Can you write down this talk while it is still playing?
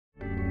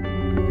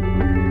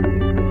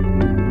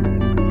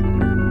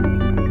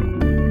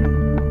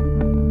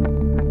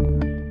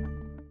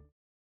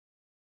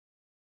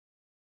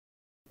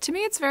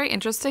me, it's very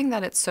interesting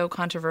that it's so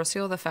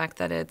controversial, the fact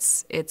that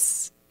it's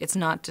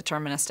not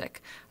deterministic.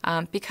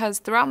 Because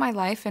throughout my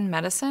life in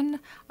medicine,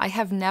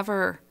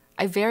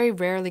 I very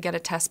rarely get a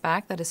test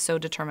back that is so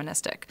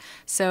deterministic.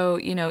 So,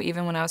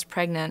 even when I was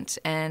pregnant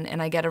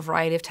and I get a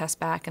variety of tests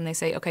back and they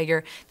say,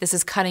 okay, this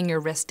is cutting your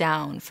risk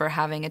down for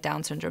having a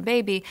Down syndrome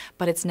baby,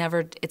 but it's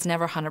never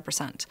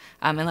 100%,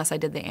 unless I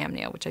did the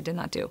amnio, which I did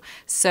not do.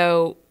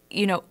 So,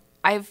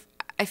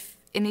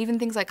 and even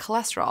things like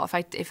cholesterol,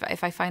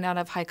 if I find out I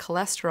have high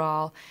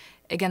cholesterol,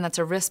 again, that's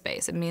a risk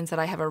base. It means that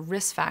I have a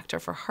risk factor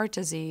for heart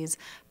disease,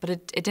 but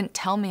it didn't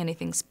tell me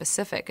anything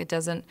specific. It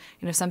doesn't,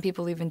 some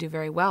people even do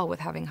very well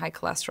with having high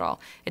cholesterol.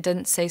 It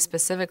doesn't say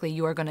specifically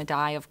you are going to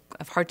die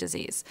of heart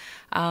disease.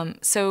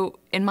 So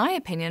in my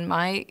opinion,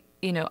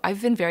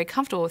 I've been very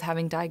comfortable with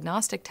having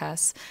diagnostic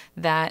tests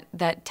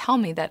that tell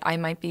me that I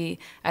might be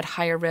at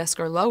higher risk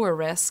or lower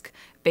risk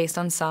based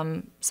on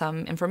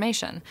some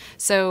information.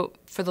 So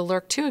for the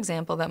LRRK2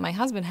 example that my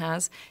husband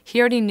has, he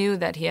already knew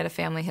that he had a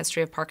family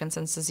history of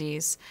Parkinson's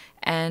disease,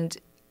 and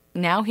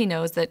now he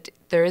knows that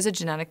there is a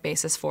genetic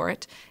basis for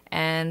it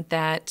and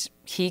that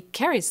he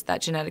carries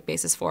that genetic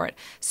basis for it.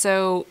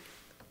 So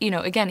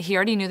again, he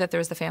already knew that there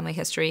was the family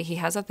history. He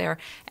has it there,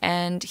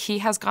 and he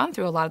has gone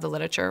through a lot of the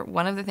literature.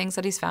 One of the things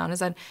that he's found is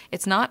that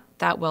it's not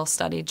that well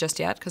studied just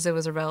yet because it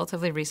was a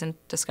relatively recent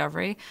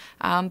discovery,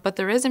 but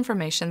there is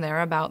information there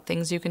about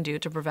things you can do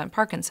to prevent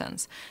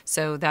Parkinson's.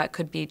 So that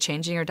could be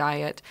changing your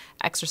diet,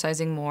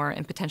 exercising more,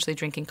 and potentially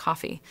drinking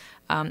coffee.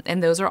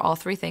 And those are all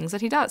three things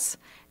that he does.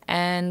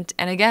 And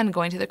again,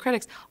 going to the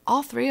critics,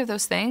 all three of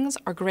those things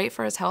are great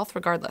for his health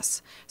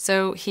regardless.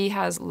 So he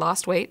has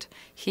lost weight,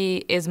 he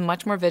is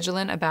much more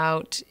vigilant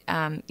about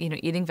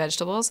eating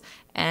vegetables,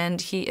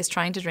 and he is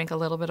trying to drink a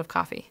little bit of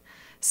coffee.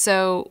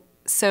 So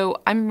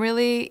I'm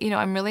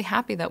really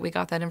happy that we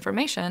got that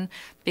information,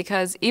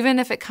 because even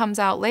if it comes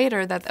out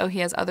later that he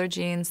has other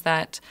genes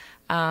that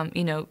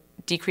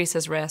decrease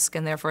his risk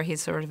and therefore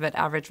he's sort of at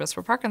average risk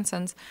for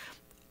Parkinson's,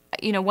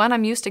 one,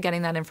 I'm used to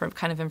getting that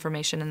kind of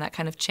information and that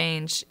kind of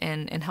change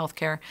in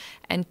healthcare.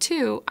 And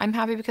two, I'm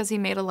happy because he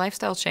made a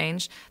lifestyle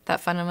change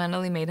that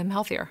fundamentally made him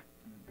healthier.